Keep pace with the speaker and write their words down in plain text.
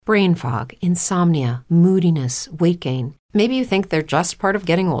Brain fog, insomnia, moodiness, weight gain. Maybe you think they're just part of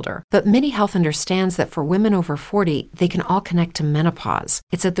getting older, but MIDI Health understands that for women over 40, they can all connect to menopause.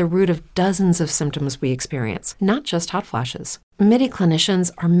 It's at the root of dozens of symptoms we experience, not just hot flashes. MIDI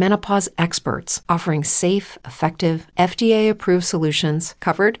clinicians are menopause experts, offering safe, effective, FDA-approved solutions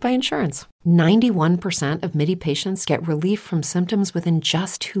covered by insurance. 91% of MIDI patients get relief from symptoms within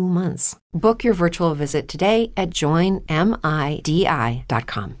just 2 months. Book your virtual visit today at joinmidi.com.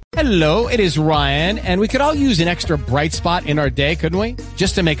 Hello, it is Ryan, and we could all use an extra bright spot in our day, couldn't we?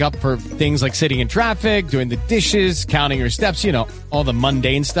 Just to make up for things like sitting in traffic, doing the dishes, counting your steps, all the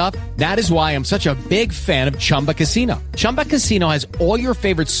mundane stuff. That is why I'm such a big fan of Chumba Casino. Chumba Casino has all your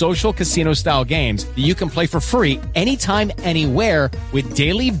favorite social casino-style games that you can play for free anytime, anywhere with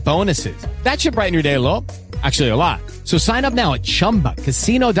daily bonuses. That should brighten your day a little. Actually, a lot. So sign up now at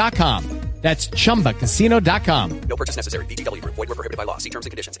ChumbaCasino.com. That's ChumbaCasino.com. No purchase necessary. VGW Group. Void where prohibited by law. See terms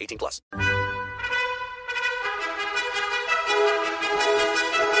and conditions. 18+.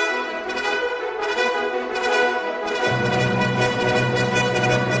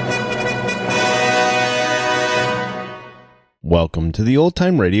 Welcome to the Old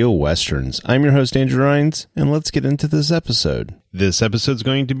Time Radio Westerns. I'm your host, Andrew Rines, and let's get into this episode. This episode's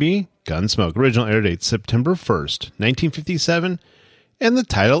going to be Gunsmoke. Original air date September 1st, 1957, and the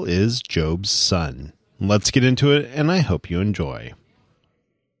title is Jobe's Son. Let's get into it, and I hope you enjoy.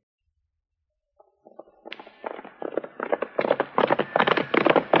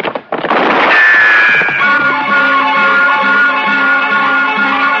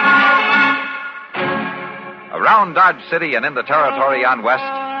 Around Dodge City and in the territory on West,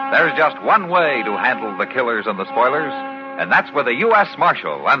 there's just one way to handle the killers and the spoilers, and that's with a U.S.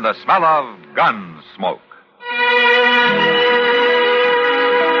 Marshal and the smell of Gunsmoke.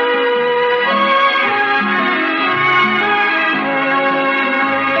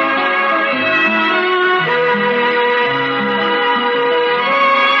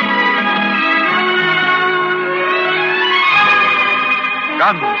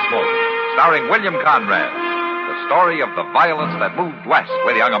 Gunsmoke, starring William Conrad. The story of the violence that moved west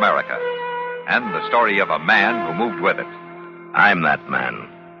with young America. And the story of a man who moved with it. I'm that man.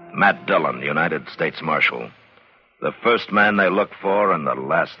 Matt Dillon, United States Marshal. The first man they look for and the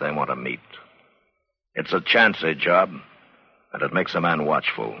last they want to meet. It's a chancy job, and it makes a man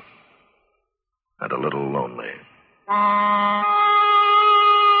watchful. And a little lonely.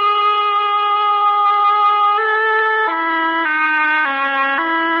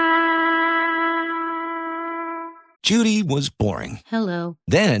 Judy was boring. Hello.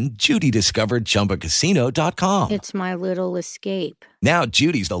 Then Judy discovered ChumbaCasino.com. It's my little escape. Now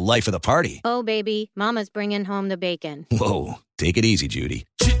Judy's the life of the party. Oh, baby, mama's bringing home the bacon. Whoa, take it easy, Judy.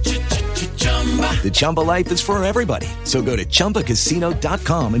 The Chumba life is for everybody. So go to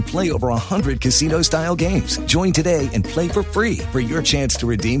ChumbaCasino.com and play over 100 casino-style games. Join today and play for free for your chance to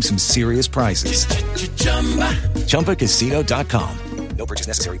redeem some serious prizes. ChumbaCasino.com. No purchase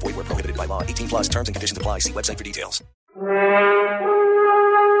necessary. Void where prohibited by law. 18+. Terms and conditions apply. See website for details.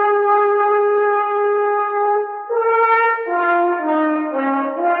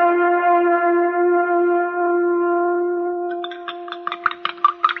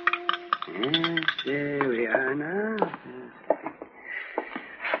 There we are now.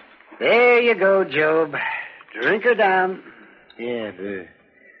 There you go, Jobe. Drink her down. Yeah, but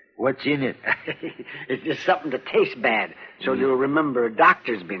what's in it? It's just something to taste bad, so you'll remember a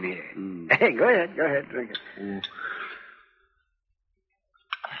doctor's been here. Hey, go ahead, drink it.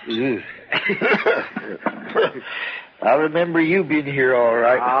 I remember you being here all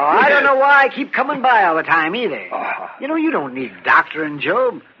right. Oh, I don't know why I keep coming by all the time either. You don't need doctoring,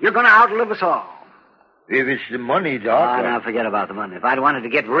 Jobe. You're going to outlive us all. If it's the money, Doc. Oh, now forget about the money. If I'd wanted to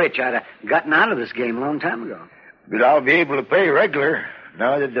get rich, I'd have gotten out of this game a long time ago. But I'll be able to pay regular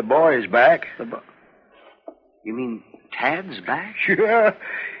now that the boy is back. You mean Tad's back? Sure.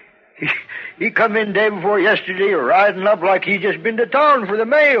 He come in day before yesterday riding up like he just been to town for the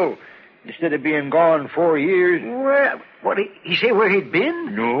mail. Instead of being gone 4 years. What, he say where he'd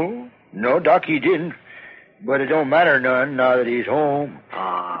been? No, Doc, he didn't. But it don't matter none now that he's home.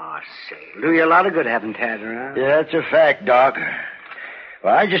 Say, do you a lot of good having Tad around. Yeah, that's a fact, Doc.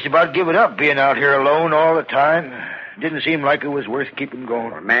 Well, I just about give it up being out here alone all the time. Didn't seem like it was worth keeping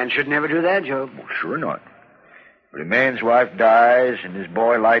going. Well, a man should never do that, Jobe. Well, sure not. But a man's wife dies and his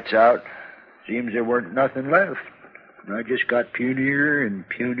boy lights out. Seems there weren't nothing left. And I just got punier and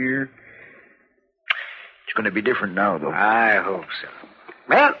punier. It's going to be different now, though. I hope so.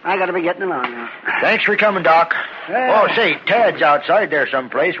 Well, I got to be getting along now. Thanks for coming, Doc. Oh, say, Tad's outside there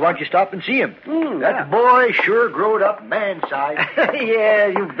someplace. Why don't you stop and see him? That boy sure growed up man-sized. Yeah,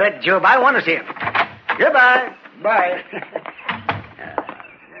 you bet, Jobe. I want to see him. Goodbye. Bye.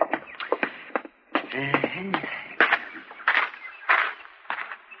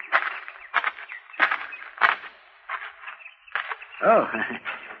 Oh,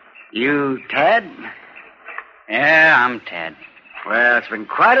 you Tad? Yeah, I'm Tad. Well, it's been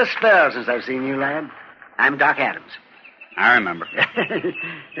quite a spell since I've seen you, lad. I'm Doc Adams. I remember.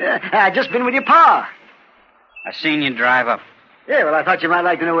 Yeah, I just been with your pa. I seen you drive up. Yeah, well, I thought you might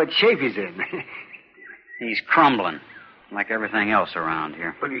like to know what shape he's in. He's crumbling, like everything else around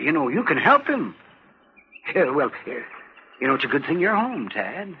here. Well, you know, you can help him. Yeah, well, you know, it's a good thing you're home,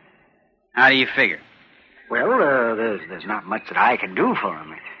 Tad. How do you figure? Well, there's not much that I can do for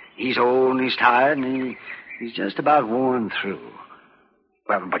him. He's old and he's tired and he's just about worn through.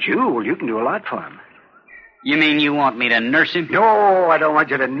 Well, but you can do a lot for him. You mean you want me to nurse him? No, I don't want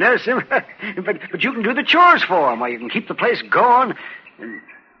you to nurse him. but you can do the chores for him, or you can keep the place going. And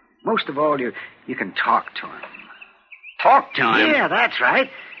most of all, you can talk to him. Talk to him? Yeah, that's right.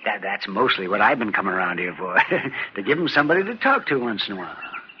 That's mostly what I've been coming around here for. To give him somebody to talk to once in a while.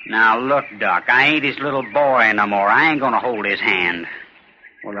 Now, look, Doc, I ain't his little boy no more. I ain't gonna hold his hand.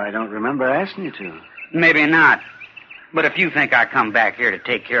 Well, I don't remember asking you to. Maybe not. But if you think I come back here to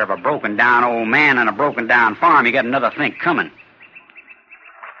take care of a broken-down old man and a broken-down farm, you got another think coming.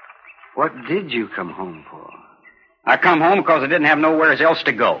 What did you come home for? I come home because I didn't have nowhere else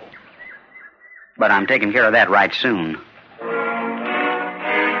to go. But I'm taking care of that right soon.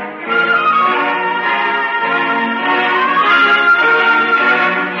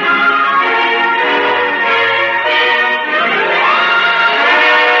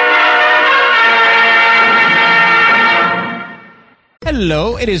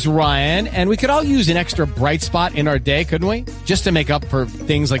 Hello, it is Ryan, and we could all use an extra bright spot in our day, couldn't we? Just to make up for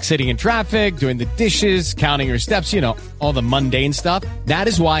things like sitting in traffic, doing the dishes, counting your steps, you know, all the mundane stuff. That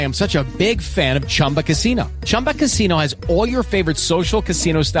is why I'm such a big fan of Chumba Casino. Chumba Casino has all your favorite social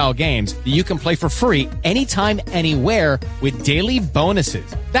casino-style games that you can play for free anytime, anywhere with daily bonuses.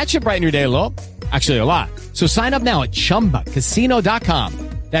 That should brighten your day a little. Actually, a lot. So sign up now at ChumbaCasino.com.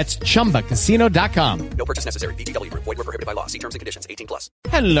 That's ChumbaCasino.com. No purchase necessary. VGW Group. Void where prohibited by law. See terms and conditions. 18+.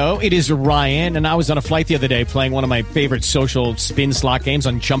 Hello, it is Ryan, and I was on a flight the other day playing one of my favorite social spin slot games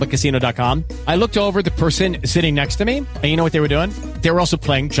on ChumbaCasino.com. I looked over at the person sitting next to me, and you know what they were doing? They were also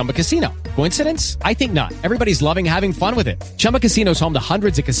playing Chumba Casino. Coincidence? I think not. Everybody's loving having fun with it. Chumba Casino is home to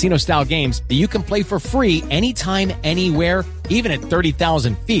hundreds of casino-style games that you can play for free anytime, anywhere, even at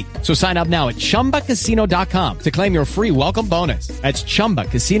 30,000 feet. So sign up now at ChumbaCasino.com to claim your free welcome bonus. That's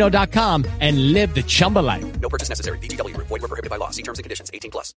ChumbaCasino.com and live the Chumba life. No purchase necessary. VGW Group. Void where prohibited by law. See terms and conditions.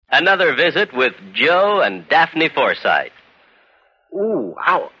 18+. Another visit with Joe and Daphne Forsythe. Ooh,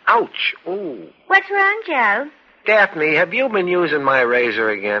 ouch. Ooh. What's wrong, Joe? Daphne, have you been using my razor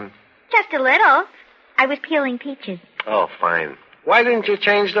again? Just a little. I was peeling peaches. Oh, fine. Why didn't you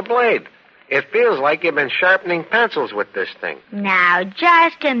change the blade? It feels like you've been sharpening pencils with this thing. Now,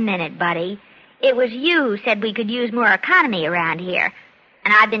 just a minute, buddy. It was you who said we could use more economy around here.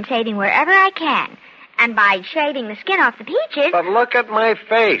 And I've been saving wherever I can. And by shaving the skin off the peaches... But look at my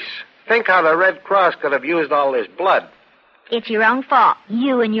face. Think how the Red Cross could have used all this blood. It's your own fault.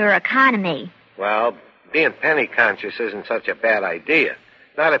 You and your economy. Well, being penny conscious isn't such a bad idea.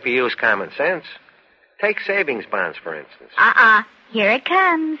 Not if you use common sense. Take savings bonds, for instance. Here it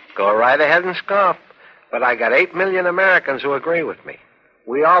comes. Go right ahead and scoff. But I got 8 million Americans who agree with me.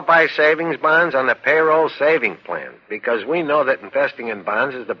 We all buy savings bonds on the payroll saving plan because we know that investing in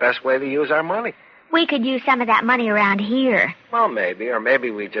bonds is the best way to use our money. We could use some of that money around here. Well, maybe, or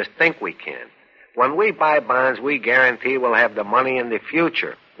maybe we just think we can. When we buy bonds, we guarantee we'll have the money in the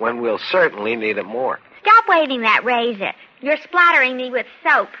future, when we'll certainly need it more. Stop waving that razor. You're splattering me with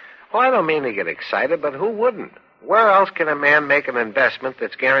soap. Well, I don't mean to get excited, but who wouldn't? Where else can a man make an investment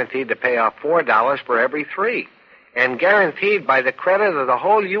that's guaranteed to pay off $4 for every 3? And guaranteed by the credit of the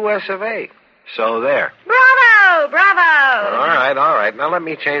whole U.S. of A. So there. Bravo! Bravo! All right. Now let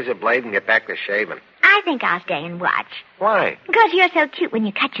me change the blade and get back to shaving. I think I'll stay and watch. Why? Because you're so cute when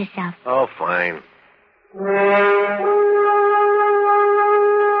you cut yourself. Oh, fine.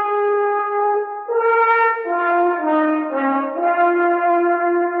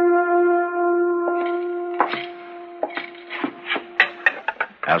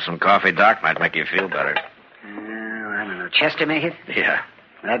 Have some coffee, Doc. Might make you feel better. I don't know. Chester make it? Yeah.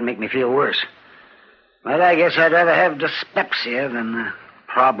 That'd make me feel worse. But I guess I'd rather have dyspepsia than the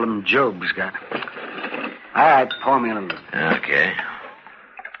problem Jobe's got. All right, pour me a little. Okay.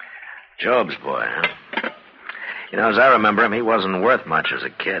 Jobe's boy, huh? You know, as I remember him, he wasn't worth much as a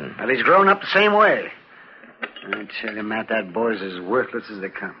kid. But he's grown up the same way. I tell you, Matt, that boy's as worthless as they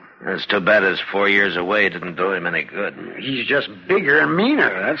come. It's too bad his 4 years away didn't do him any good. He's just bigger and meaner,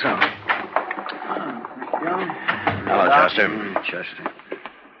 that's all. Hello, Chester. Chester.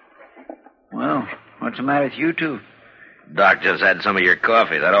 Well, what's the matter with you two? Doc just had some of your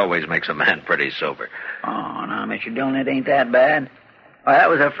coffee. That always makes a man pretty sober. Oh, now, Mr. Dillon, it ain't that bad. Well, that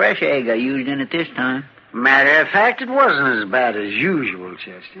was a fresh egg I used in it this time. Matter of fact, it wasn't as bad as usual,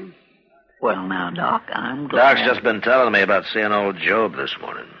 Chester. Well, now, Doc, I'm glad. Doc's just been telling me about seeing old Jobe this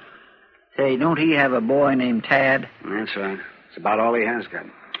morning. Say, don't he have a boy named Tad? That's right. It's about all he has got.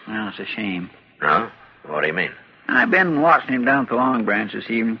 Well, it's a shame. No? What do you mean? I've been watching him down at the Long Branch this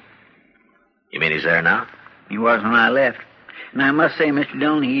evening. You mean he's there now? He was when I left. And I must say, Mr.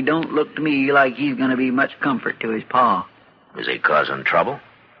 Dillon, he don't look to me like he's going to be much comfort to his pa. Is he causing trouble?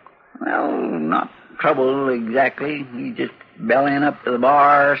 Well, not trouble exactly. He's just bellying up to the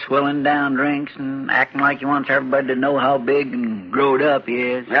bar, swilling down drinks, and acting like he wants everybody to know how big and growed up he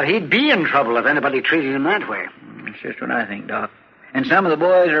is. Well, he'd be in trouble if anybody treated him that way. That's just what I think, Doc. And some of the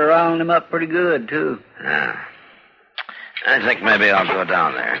boys are riling him up pretty good, too. Yeah. I think maybe I'll go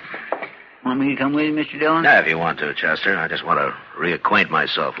down there. Want me to come with you, Mr. Dillon? Yeah, if you want to, Chester. I just want to reacquaint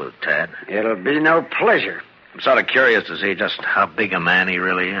myself with Tad. It'll be no pleasure. I'm sort of curious to see just how big a man he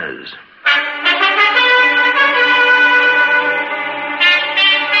really is.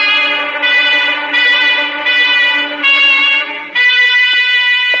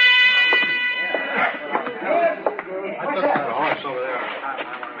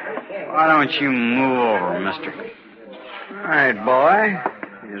 Why don't you move over, mister? All right, boy.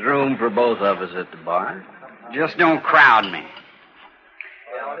 There's room for both of us at the bar. Just don't crowd me.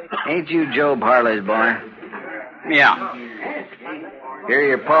 Ain't you Jobe Harley's boy? Yeah. Hear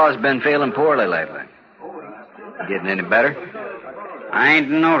your pa's been feeling poorly lately. Getting any better? I ain't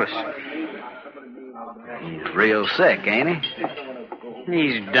noticed. He's real sick, ain't he?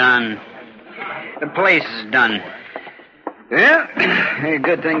 He's done. The place is done. Well, hey,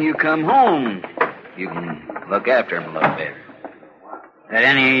 good thing you come home. You can look after him a little bit. That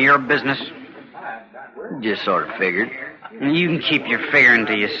any of your business? Just sort of figured. You can keep your figuring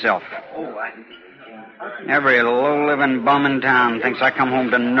to yourself. Every low-living bum in town thinks I come home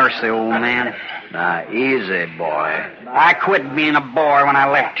to nurse the old man. Now, easy, boy. I quit being a boy when I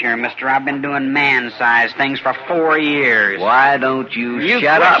left here, mister. I've been doing man-sized things for 4 years. Why don't you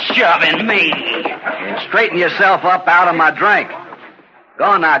shut up? You shoving me. and straighten yourself up out of my drink. Go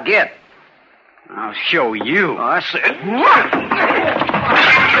on now, get. I'll show you. Oh, I said...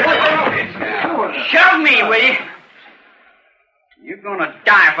 Shove me, will you? You're gonna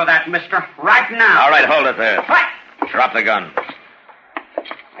die for that, mister, right now. All right, hold it there. What? Drop the gun.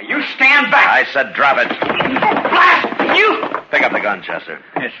 Now, you stand back. I said drop it. Blast you! Pick up the gun, Chester.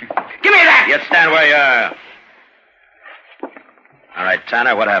 Yes, sir. Give me that! You stand where you are. All right,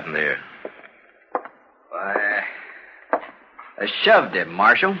 Tanner, what happened here? Why, I shoved him,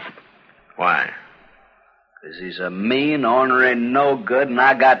 Marshal. Why? Because he's a mean, ornery, no good, and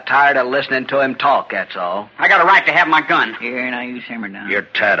I got tired of listening to him talk, that's all. I got a right to have my gun. Here, now you simmer down. You're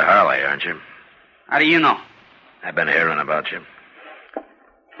Tad Harley, aren't you? How do you know? I've been hearing about you.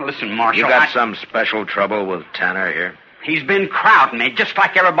 Listen, Marshal, You got some special trouble with Tanner here? He's been crowding me, just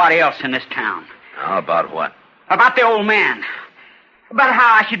like everybody else in this town. How about what? About the old man. About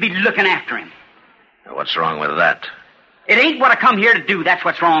how I should be looking after him. What's wrong with that? It ain't what I come here to do, that's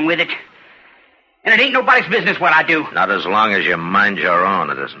what's wrong with it. And it ain't nobody's business what I do. Not as long as you mind your own,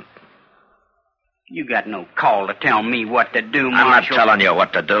 it isn't. You got no call to tell me what to do, Marshal. I'm not telling you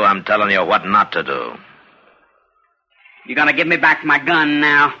what to do. I'm telling you what not to do. You gonna give me back my gun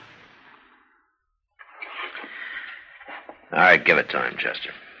now? All right, give it to him,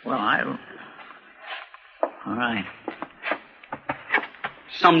 Chester. Well, I don't... All right.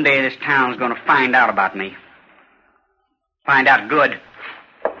 Someday this town's gonna find out about me. Find out good.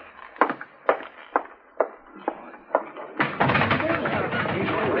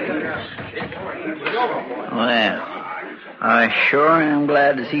 Well, I sure am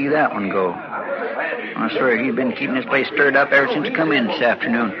glad to see that one go. I swear he's been keeping this place stirred up ever since I come in this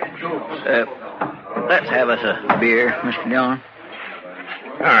afternoon. Let's have us a beer, Mr. Dillon.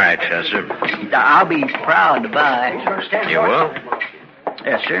 All right, Chester. I'll be proud to buy. You will?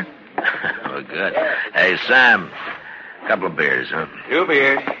 Yes, sir. Well, good. Hey, Sam, a couple of beers, huh? 2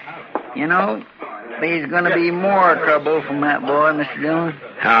 beers. You know, there's going to be more trouble from that boy, Mr. Dillon.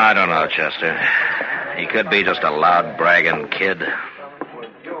 Oh, I don't know, Chester. He could be just a loud, bragging kid.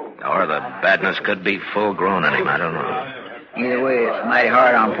 Or the badness could be full-grown in him. I don't know. Either way, it's mighty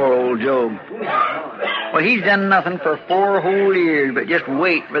hard on poor old Jobe. Well, he's done nothing for 4 whole years but just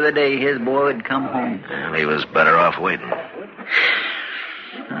wait for the day his boy would come home. And he was better off waiting.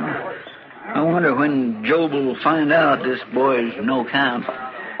 I wonder when Jobe will find out this boy's no count.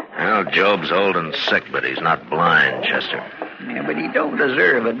 Well, Jobe's old and sick, but he's not blind, Chester. Yeah, but he don't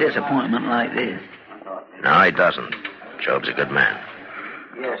deserve a disappointment like this. No, he doesn't. Jobe's a good man.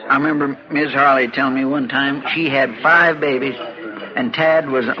 I remember Miss Harley telling me one time she had 5 babies, and Tad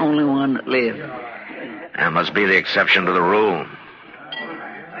was the only one that lived. That must be the exception to the rule.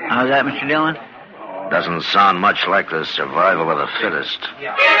 How's that, Mr. Dillon? Doesn't sound much like the survival of the fittest.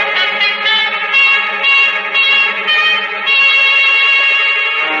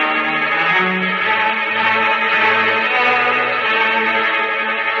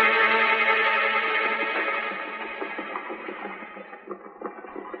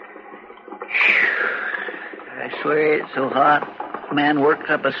 I swear it's so hot, man works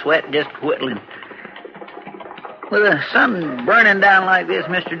up a sweat just whittling. With the sun burning down like this,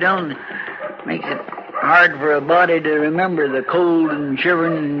 Mr. Dillon, makes it hard for a body to remember the cold and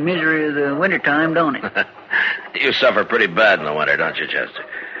shivering misery of the wintertime, don't it? You suffer pretty bad in the winter, don't you, Chester?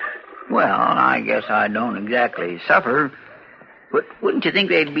 Well, I guess I don't exactly suffer. But wouldn't you think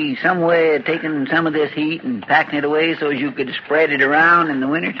there'd be some way of taking some of this heat and packing it away so as you could spread it around in the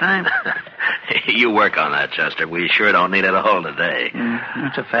wintertime? You work on that, Chester. We sure don't need it all today.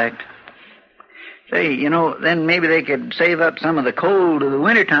 That's a fact. Say, then maybe they could save up some of the cold of the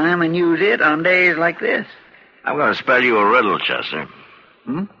wintertime and use it on days like this. I'm going to spell you a riddle, Chester.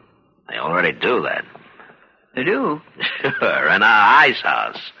 Hmm? They already do that. They do? Sure, in our ice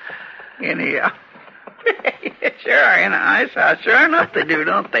house. Sure, in an ice house. Sure enough they do,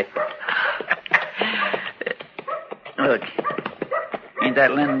 don't they? Look, ain't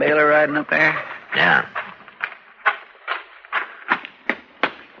that Len Baylor riding up there? Yeah.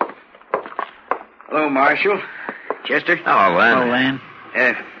 Hello, Marshal. Chester? Hello, Len. Oh, Len.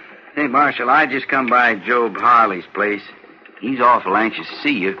 Hey, Marshal, I just come by Jobe Harley's place. He's awful anxious to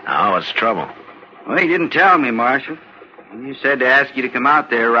see you. Oh, what's the trouble? Well, he didn't tell me, Marshal. He said to ask you to come out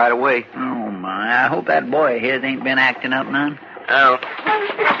there right away. Oh, my. I hope that boy of his ain't been acting up none. Well,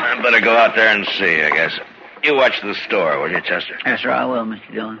 I better go out there and see, I guess. You watch the store, will you, Chester? Yes, sir, I will,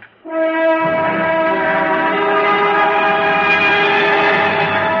 Mr. Dillon.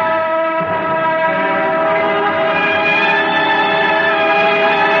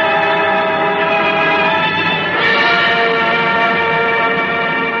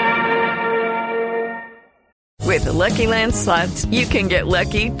 With the Lucky Land Slots, you can get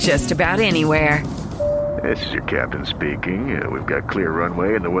lucky just about anywhere. This is your captain speaking. We've got clear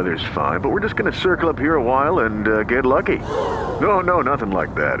runway and the weather's fine, but we're just going to circle up here a while and get lucky. No, nothing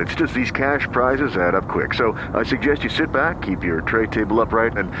like that. It's just these cash prizes add up quick. So I suggest you sit back, keep your tray table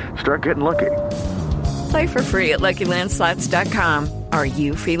upright, and start getting lucky. Play for free at LuckyLandSlots.com. Are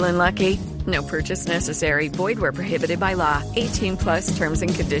you feeling lucky? No purchase necessary. Void where prohibited by law. 18+ terms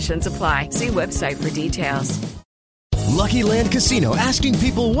and conditions apply. See website for details. Lucky Land Casino, asking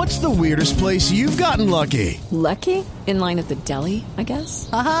people, what's the weirdest place you've gotten lucky? Lucky? In line at the deli, I guess?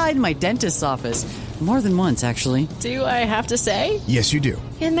 Aha, in my dentist's office. More than once, actually. Do I have to say? Yes, you do.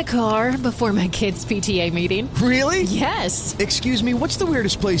 In the car before my kids' PTA meeting. Really? Yes. Excuse me, what's the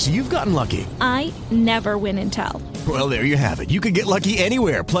weirdest place you've gotten lucky? I never win and tell. Well, there you have it. You can get lucky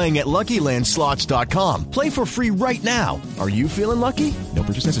anywhere, playing at LuckyLandSlots.com. Play for free right now. Are you feeling lucky? No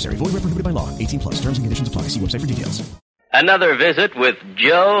purchase necessary. Void where prohibited by law. 18+. Terms and conditions apply. See website for details. Another visit with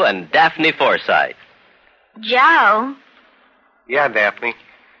Joe and Daphne Forsythe. Joe? Yeah, Daphne.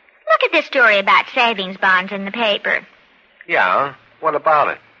 Look at this story about savings bonds in the paper. Yeah? What about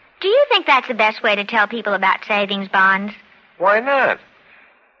it? Do you think that's the best way to tell people about savings bonds? Why not?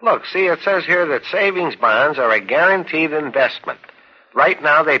 Look, see, it says here that savings bonds are a guaranteed investment. Right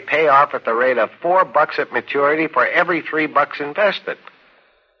now, they pay off at the rate of $4 at maturity for every $3 invested.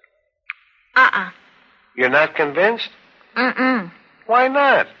 You're not convinced? Mm-mm. Why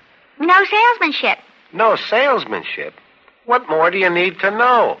not? No salesmanship. No salesmanship? What more do you need to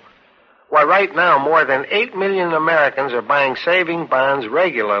know? Why, right now, more than 8 million Americans are buying saving bonds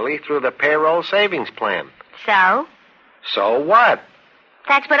regularly through the payroll savings plan. So? So what?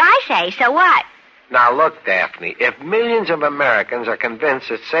 That's what I say. So what? Now, look, Daphne, if millions of Americans are convinced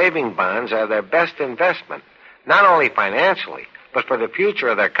that saving bonds are their best investment, not only financially, but for the future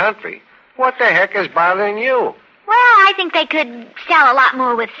of their country, what the heck is bothering you? Well, I think they could sell a lot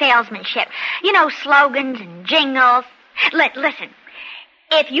more with salesmanship. You know, slogans and jingles. Listen,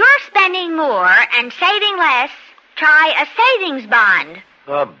 if you're spending more and saving less, try a savings bond.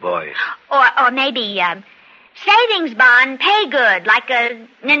 Oh, boy. Or maybe Savings bond pay good, like an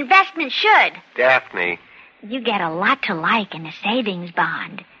investment should. Daphne. You get a lot to like in a savings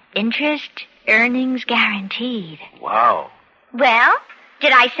bond. Interest, earnings guaranteed. Wow. Well,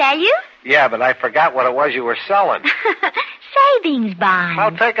 did I sell you? Yeah, but I forgot what it was you were selling. Savings bond.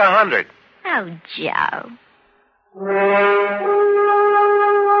 I'll take 100. Oh, Joe.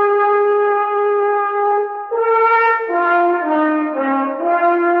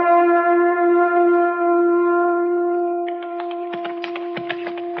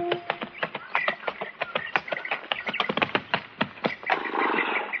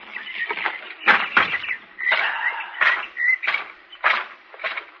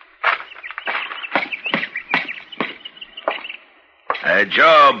 Hey,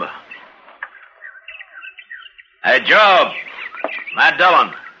 Jobe. Hey, Jobe. Matt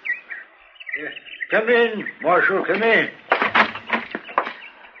Dillon. Come in, Marshal, come in.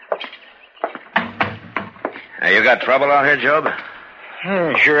 Hey, you got trouble out here, Jobe?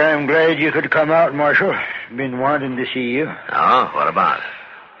 Sure, I'm glad you could come out, Marshal. Been wanting to see you. Oh, what about?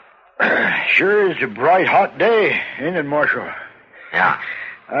 Sure is a bright, hot day, ain't it, Marshal? Yeah.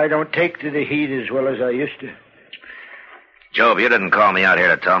 I don't take to the heat as well as I used to. Jobe, you didn't call me out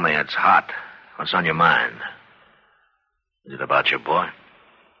here to tell me it's hot. What's on your mind? Is it about your boy?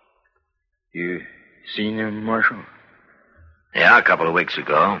 You seen him, Marshal? Yeah, a couple of weeks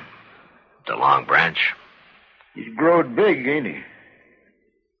ago. The Long Branch. He's growed big, ain't he?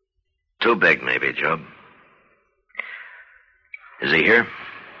 Too big, maybe, Jobe. Is he here?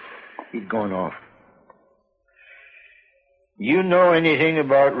 He's gone off. You know anything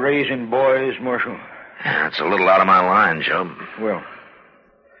about raising boys, Marshal? Yeah, it's a little out of my line, Jobe. Well,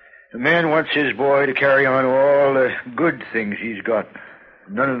 the man wants his boy to carry on all the good things he's got.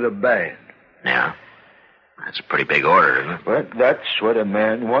 None of the bad. Yeah. That's a pretty big order, isn't it? But that's what a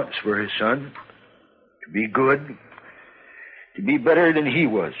man wants for his son. To be good. To be better than he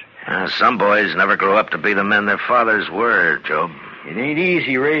was. Some boys never grow up to be the men their fathers were, Jobe. It ain't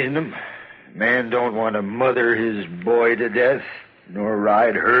easy raising them. Man don't want to mother his boy to death, nor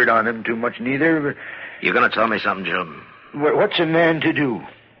ride herd on him too much neither. You gonna tell me something, Jobe? What's a man to do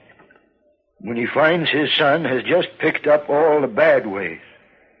when he finds his son has just picked up all the bad ways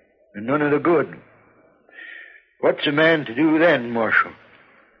and none of the good? What's a man to do then, Marshal?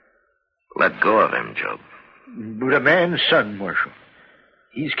 Let go of him, Jobe. But a man's son, Marshal,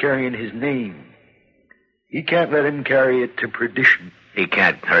 he's carrying his name. He can't let him carry it to perdition. He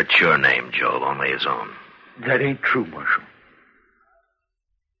can't hurt your name, Jobe, only his own. That ain't true, Marshal.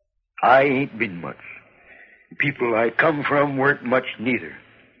 I ain't been much. The people I come from weren't much neither.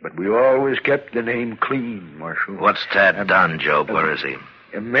 But we always kept the name clean, Marshal. What's Tad done, Jobe? Where is he?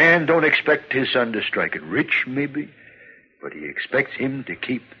 A man don't expect his son to strike it rich, maybe, but he expects him to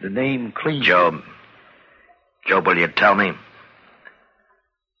keep the name clean. Jobe, will you tell me?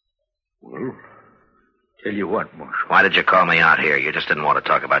 Well, tell you what, Marshal. Why did you call me out here? You just didn't want to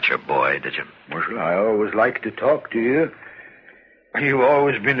talk about your boy, did you? Marshal, I always like to talk to you. You've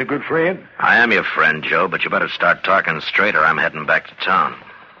always been a good friend. I am your friend, Joe, but you better start talking straight or I'm heading back to town.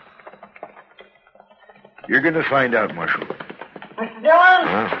 You're going to find out, Marshal. Mr. Dillon?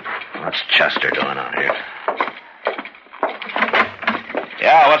 Well, what's Chester doing out here?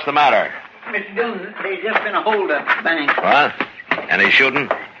 Yeah, what's the matter? Mr. Dillon, there's just been a holdup at the bank. What? Any shooting?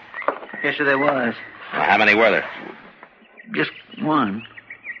 Yes, sir, there was. Well, how many were there? Just one.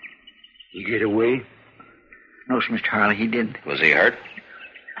 He get away? No, sir, Mr. Harley, he didn't. Was he hurt?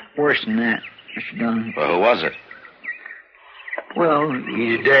 Worse than that, Mr. Dillon. Well, who was it? Well,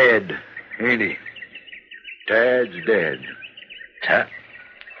 he's dead, ain't he? Tad's dead. Tad?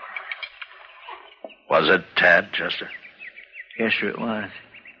 Was it Tad, Chester? Yes, sir, it was.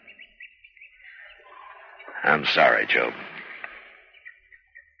 I'm sorry, Joe.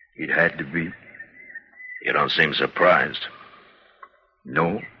 It had to be. You don't seem surprised.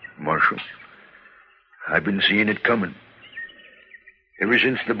 No, Marshal. I've been seeing it coming. Ever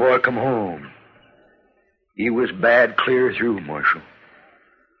since the boy come home. He was bad clear through, Marshal.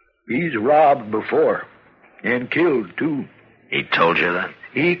 He's robbed before. And killed, too. He told you that?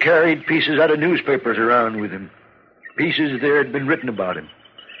 He carried pieces out of newspapers around with him. Pieces there had been written about him.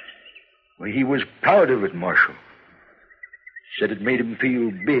 Well, he was proud of it, Marshal. Said it made him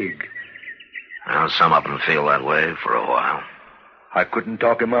feel big. Well, some of them feel that way for a while. I couldn't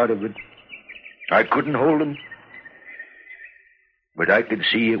talk him out of it. I couldn't hold him. But I could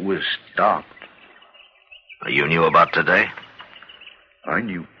see it was stopped. You knew about today? I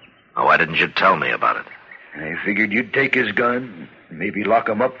knew. Oh, why didn't you tell me about it? I figured you'd take his gun, maybe lock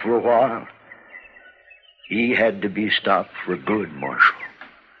him up for a while. He had to be stopped for good, Marshal.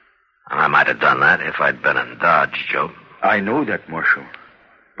 I might Might have done that if I'd been in Dodge, Joe. I know that, Marshal.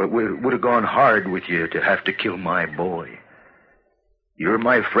 But it would have gone hard with you to have to kill my boy. You're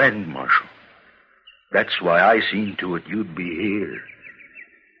my friend, Marshal. That's why I seen to it you'd be here.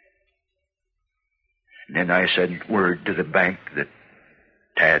 And then I sent word to the bank that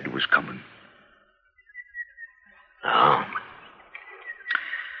Tad was coming. Oh.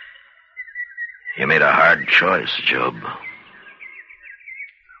 You made a hard choice, Job.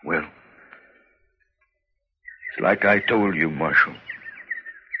 Well, it's like I told you, Marshal.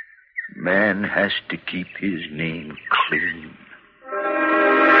 Man has to keep his name clean.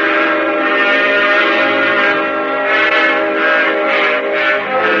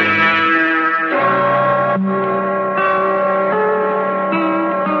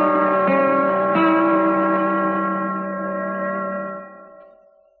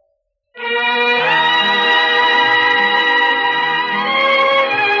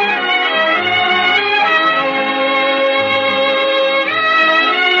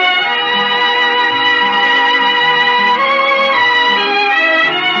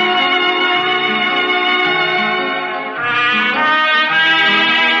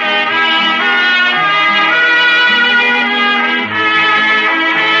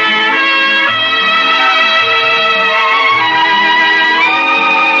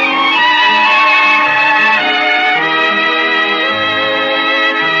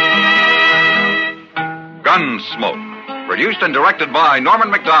 Gunsmoke, produced and directed by Norman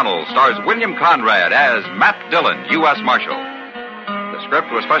Macdonald, stars William Conrad as Matt Dillon, U.S. Marshal. The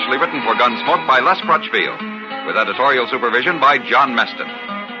script was specially written for Gunsmoke by Les Crutchfield, with editorial supervision by John Meston.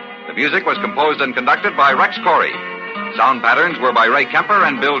 The music was composed and conducted by Rex Corey. Sound patterns were by Ray Kemper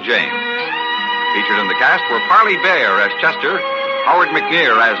and Bill James. Featured in the cast were Parley Bear as Chester, Howard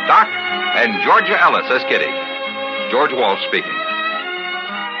McNear as Doc, and Georgia Ellis as Kitty. George Walsh speaking.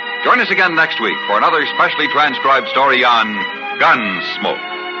 Join us again next week for another specially transcribed story on Gunsmoke.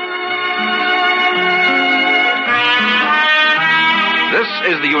 This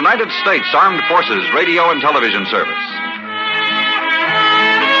is the United States Armed Forces Radio and Television Service.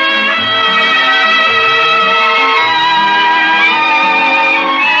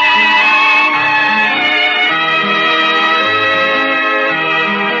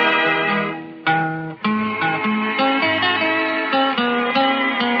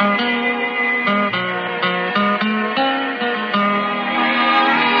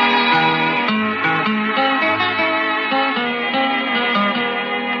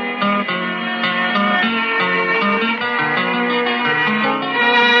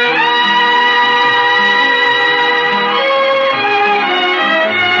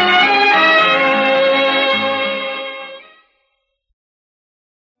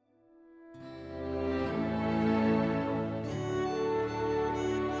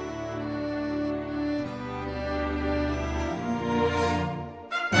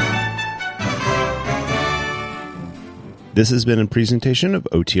 This has been a presentation of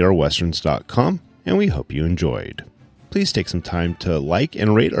OTRWesterns.com, and we hope you enjoyed. Please take some time to like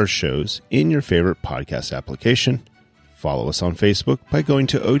and rate our shows in your favorite podcast application. Follow us on Facebook by going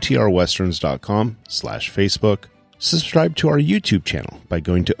to OTRWesterns.com/Facebook. Subscribe to our YouTube channel by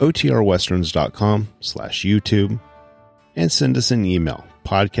going to OTRWesterns.com/YouTube. And send us an email,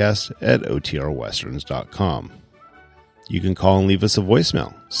 podcast@OTRWesterns.com. You can call and leave us a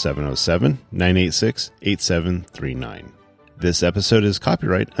voicemail, 707-986-8739. This episode is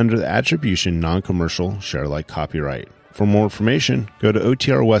copyright under the Attribution Non-Commercial Share Alike Copyright. For more information, go to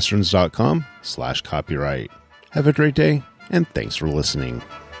OTRWesterns.com/copyright. Have a great day, and thanks for listening.